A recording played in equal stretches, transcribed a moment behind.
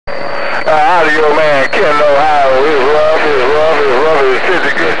audio man, Ken Ohio, it's rough, it's rough, it's rough, it's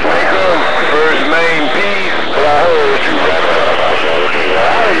certificate. First name Peace, but I heard you.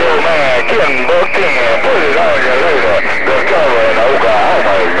 Audio man, Ken Buckton, put it on you later. The cover in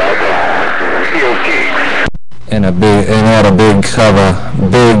Oklahoma is not there. Still kicks. And had a big cover,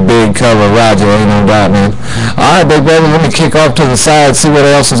 big cover, Roger, ain't no doubt, man. Alright, big brother, let me kick off to the side, see what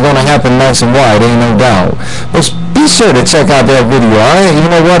else is going to happen nice and white, ain't no doubt. But be sure to check out that video, alright? You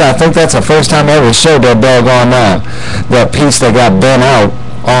know what, I think that's the first time I ever showed that doggone that piece that got bent out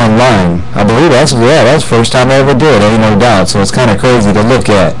online. I believe that's the first time I ever did, ain't no doubt. So it's kind of crazy to look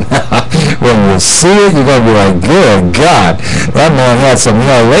at. When you see it, you're going to be like, good God, that man had some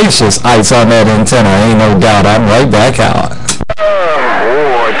hellacious ice on that antenna, ain't no doubt. I'm right back out. 1,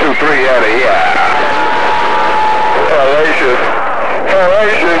 2, 3 out of here. Hellacious,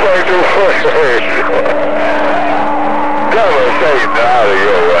 ain't too funny. Conversation out of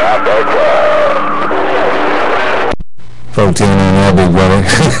your out that crowd. Protein in there, big brother.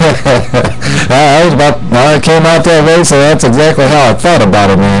 I came out that way, so that's exactly how I thought about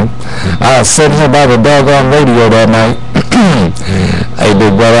it, man. I was sitting here by the doggone radio that night. Hey,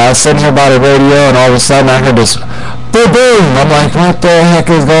 big brother, I was sitting here by the radio, and all of a sudden I heard this boom, boom. I'm like, what the heck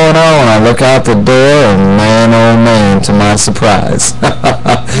is going on? I look out the door, and man, oh man, to my surprise.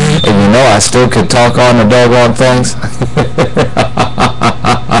 And you know, I still could talk on the doggone things.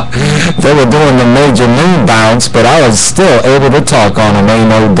 They were doing the major moon bounce, but I was still able to talk on them, ain't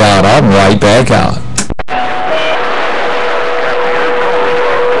no doubt. I'm right back out.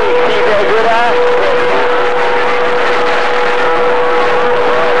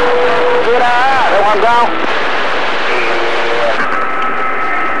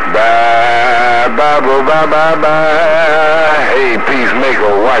 Bye. Hey,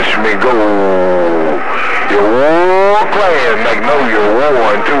 peacemaker, watch me go. Your war clan, Magnolia,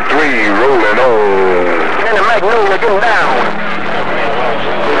 1, 2, 3, rolling on. And the Magnolia go down.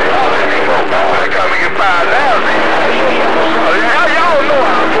 I gotta get 5,000. Y'all know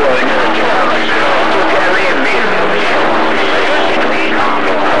how I'm doing. Look at me and me.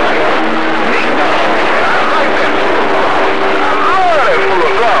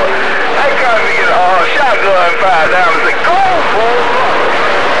 Shotgun 5 down and say, go for it.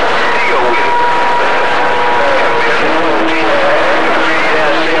 Deal with it.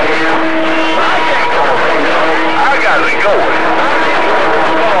 I got to go.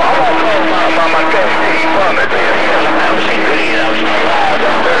 I'm going to call my cascade from it then.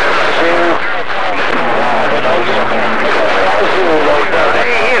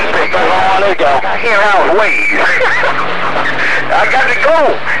 In-house ways. I got to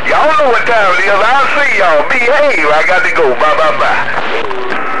go. Y'all know what time it is. I'll see y'all. Behave. I got to go. Bye.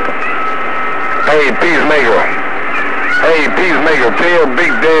 Hey, peacemaker. Tell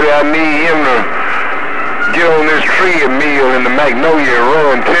Big Daddy I need him to get on this treadmill in the Magnolia and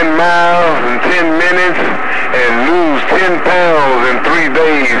run 10 miles in 10 minutes and lose 10 pounds in 3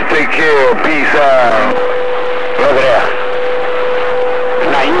 days. Take care. Peace out. Look at that.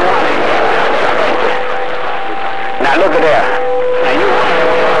 Now you want it. Now look at that. Now you want it.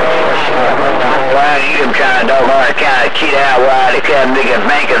 Why you trying to doggone kind of cheat out while the cat nigga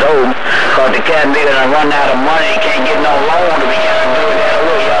bank is open? Cause the cat nigga done run out of money, can't get no loan to be able to do that.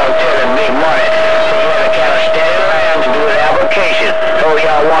 Look, y'all telling big money. So you gotta kind of stay around to do the application. So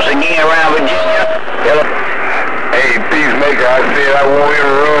y'all once again around Virginia. Hey, peacemaker, I said I want you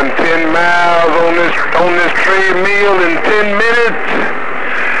to run 10 miles on this treadmill in 10 minutes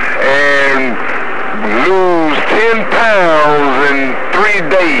and lose 10 pounds in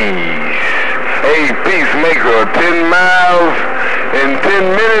 3 days. Hey, peacemaker, 10 miles in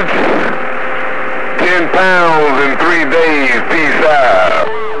 10 minutes, 10 pounds in 3 days. Peace out.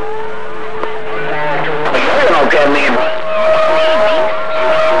 You don't get me.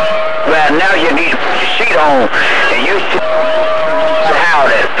 Right now you need to put your seat on and you sit how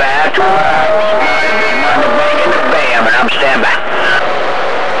that fast. Bam, and I'm standby.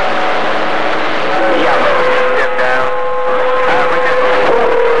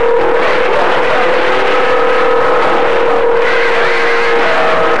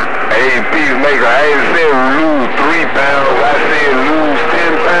 Peacemaker, I ain't said lose 3 pounds, I said lose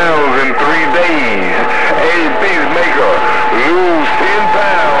 10 pounds in 3 days. Hey, peacemaker, lose 10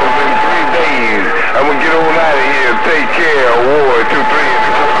 pounds in 3 days. I'm gonna get on out of here. Take care. 1, 2, 3,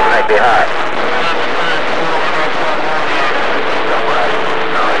 like they hot.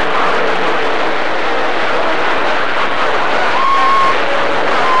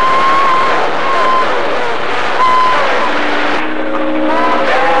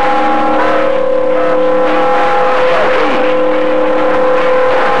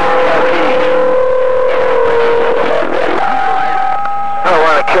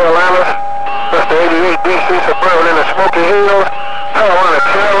 Bro, in the Smoky Hills, I don't want to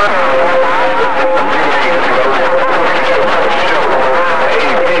tell it.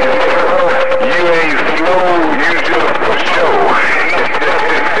 You ain't slow, you just for show.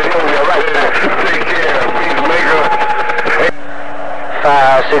 You're right there. Take care, peacemaker.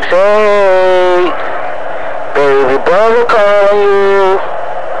 568, baby brother calling you.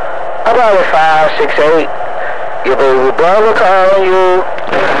 About it 568, your baby brother calling you.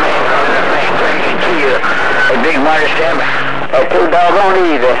 A big money stamp, too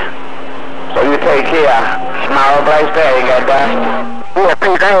doggone easy. So you take care. Small black bag, goddamn. Yeah,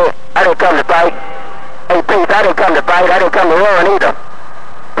 Pete, I didn't come to fight. Hey, Pete, I didn't come to fight. I didn't come to run either.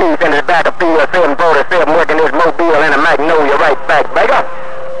 Pete in the back of PSM 47 working this mobile in a Magnolia right back, baby.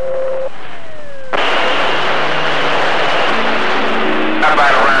 How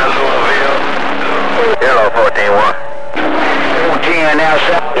about around Louisville? Hello, 14-1. 14 now,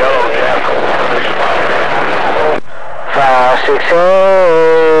 sir. Hello, Jack.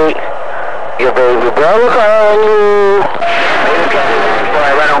 568, your baby brother calling you.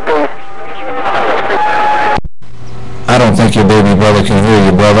 Right on, please. I don't think your baby brother can hear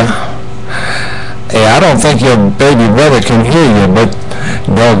you, brother. Hey, I don't think your baby brother can hear you, but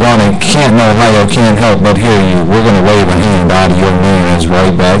doggone it, can't know how you can't help but hear you. We're gonna wave a hand out of your man is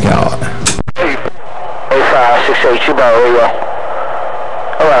right back out. Hey, 568, you about where you are?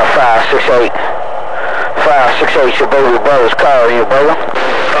 Around 568. 568, your baby brother's calling you, brother.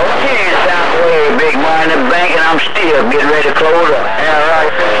 Okay, Southway, big money in the bank, and I'm still getting ready to close up. Yeah, right.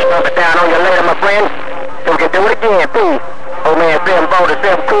 Up and down on your later, my friend. So we can do it again, please. Old man,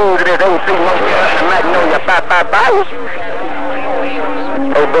 747 cruise, it is AC Motion, Magnolia, bye.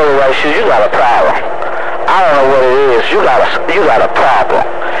 Hey, Billy Ray Shoes, you got a problem. I don't know what it is. You got a problem.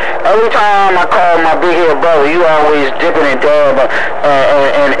 Every time I call my big head brother, you always dipping and dabbing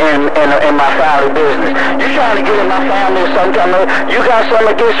in my family business. You trying to get in my family or something? You got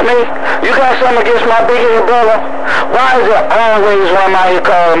something against me? You got something against my big head brother? Why is it always when I'm out here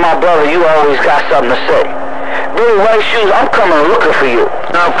calling my brother, you always got something to say? Billy Ray Shoes, I'm coming looking for you.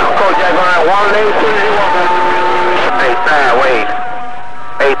 Now, Coach, I'm going to one leg, Hey, Wade.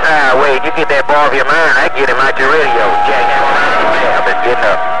 Hey, Wade, you get that ball of your mind, I get him out your radio. Jack, I've been getting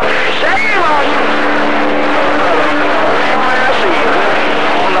up. Shame on you! I see you.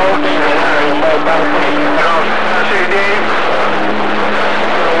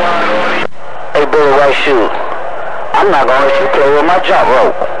 Hey, Billy White Shoe, I'm not gonna let you play with my jump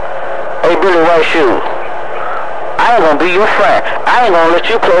rope. Hey, Billy White Shoe, I ain't gonna be your friend. I ain't gonna let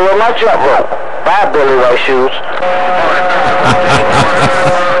you play with my jump rope. Bye, Billy White Shoes.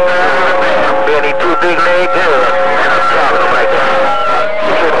 Benny, two big legs,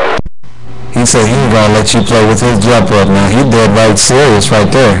 He said he ain't gonna let you play with his jump rope. Now he dead right serious right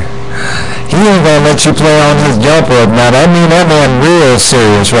there. He ain't gonna let you play on his jump rope. Now that mean that man real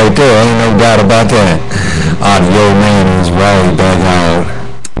serious right there. Ain't no doubt about that. Your man is right back out.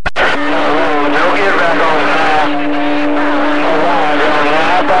 Don't get back on that.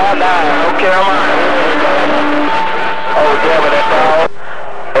 Okay, I'm on. Oh, damn it, that's all.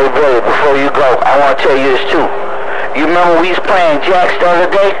 Hey, brother, before you go, I want to tell you this too. You remember we was playing jacks the other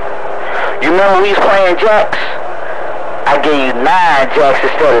day? You remember we was playing jacks? I gave you 9 jacks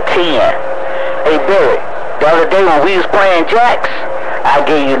instead of 10. Hey, Billy, the other day when we was playing jacks, I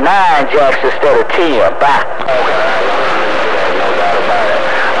gave you 9 jacks instead of 10. Bye. Okay, no doubt about it.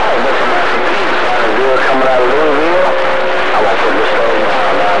 All right, listen, man, some good coming out of Louisville. I want to put this on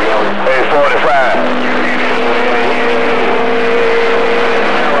now. Hey,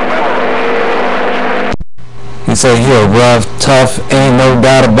 45. He said he a rough, tough, ain't no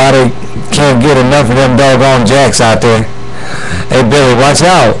doubt about it. Can't get enough of them doggone jacks out there. Hey, Billy, watch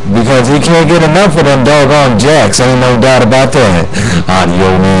out, because he can't get enough of them doggone jacks. Ain't no doubt about that.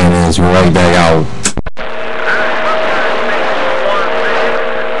 Your man is right back out.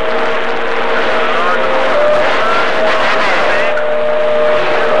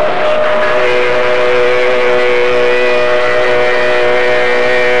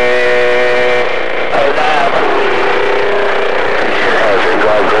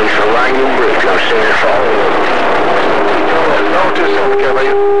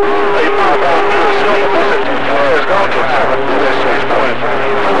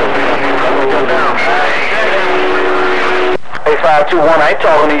 Hey, 521, I ain't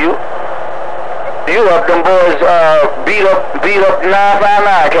talking to you. You up them boys beat up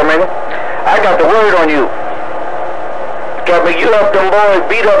 959, Cameron. I got the word on you. Cameron, you up them boys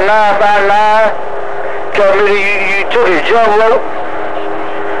beat up 959. Cameron, you took his jump rope.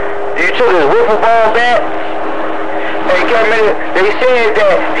 You took his wiffle ball bat. Hey, They said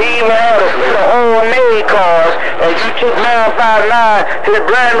that he even had a set of old-made cards, and you took 959 to the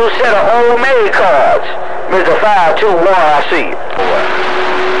brand new set of old-made cards. Mr. 521, I see you.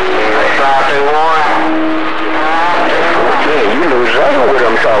 521? Yeah, you know exactly what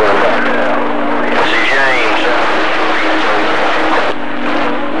I'm talking about. This is James.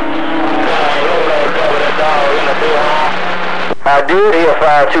 I did hear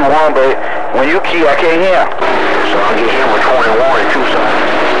 521, but when you key, I can't hear. So I'll get him with 21 and 2 songs.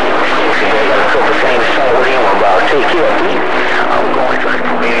 I got a couple things to say with him about. Take care of me. I'm going to try to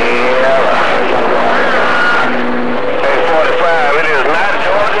Hey, 45, it is not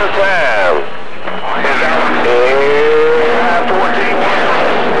Georgia time. Yeah, 14.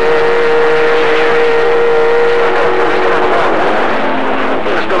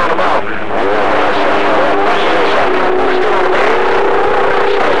 It's still on the ball.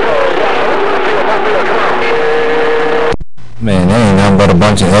 Man, there ain't nothing but a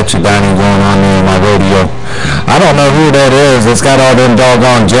bunch of extra dining going on there in my radio. I don't know who that is. It's got all them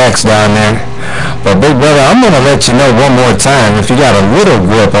doggone jacks down there. But big brother, I'm going to let you know one more time, if you got a little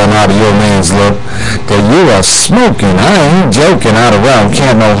grip on Audio Man's Look, that you are smoking. I ain't joking out around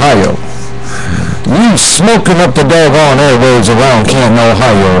Canton, Ohio. You smoking up the doggone airwaves around Canton,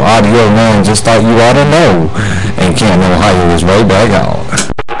 Ohio. Audio Man just thought you ought to know. And Canton, Ohio is right back out.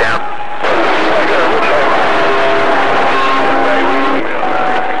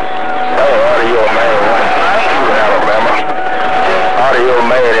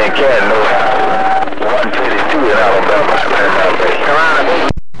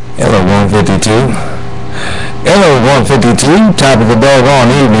 Hello 152. Hello 152. Top of the doggone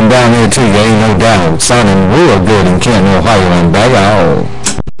evening down here too, ain't no doubt. Sounding real good in Canton, Ohio and back out.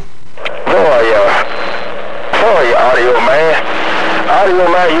 Oh, yeah, Audio Man. Audio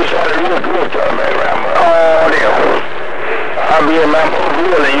Man, you sounded real good to me, man. Oh, damn. I'll be in my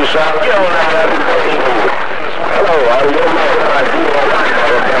mobile and you sound like hello, Audio Man.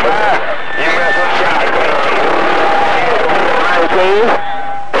 You mess with shotgun. 19.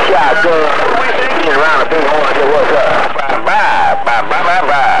 Shotgun. He's around the big horn and say, what's up? Bye.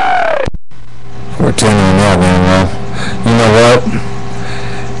 14 on that, man. Well, you know what?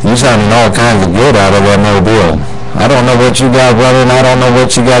 You sounding all kinds of good out of that mobile. I don't know what you got running. I don't know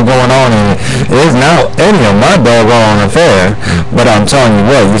what you got going on in it. It is not any of my doggone affair, but I'm telling you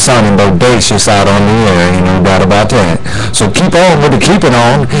what, you're sounding bodacious out on the air, ain't no doubt about that. So keep on with the keeping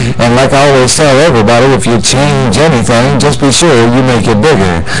on, and like I always tell everybody, if you change anything, just be sure you make it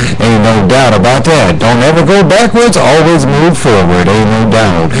bigger. Ain't no doubt about that. Don't ever go backwards, always move forward, ain't no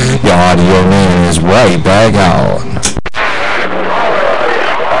doubt. Your Audio Man is right back out.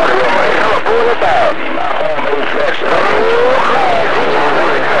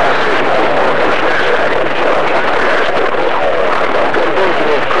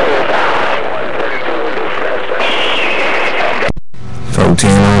 14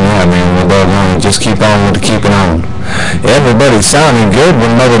 on that, man. Well, doggone, just keep on with the keeping on. Everybody's sounding good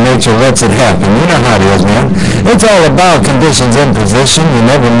when Mother Nature lets it happen. You know how it is, man. It's all about conditions and position. You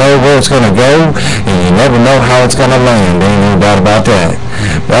never know where it's going to go, and you never know how it's going to land. Ain't no doubt about that.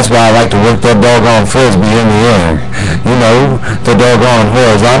 That's why I like to work that doggone frisbee in the air. You know, the doggone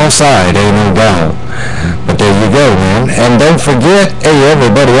horizontal side, ain't no doubt. But there you go, man. And don't forget, hey,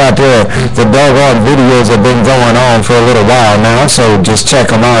 everybody out there, the doggone videos have been going on for a little while now, so just check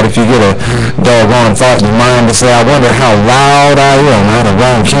them out if you get a doggone thought in your mind to say, I wonder how loud I am out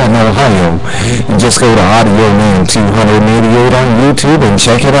around Canton, Ohio. You just go to Audio Man 288 on YouTube and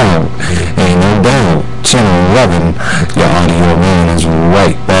check it out. Ain't no doubt. Channel 11, your Audio Man is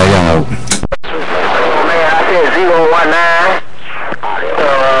right back out. Man, I said 019.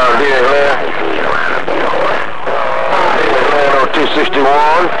 This man.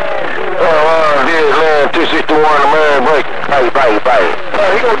 261. This man, 261, the man break. Bye.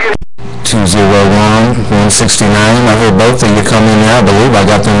 He gonna get 201, 169. I heard both of you come in there. I believe I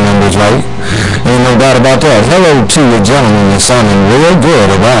got them numbers right. Ain't no doubt about that. Hello to you gentlemen. You're sounding real good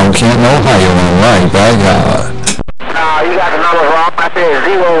around Canton, Ohio. And right back out. You got the numbers wrong. I said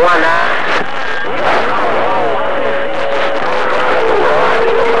 019.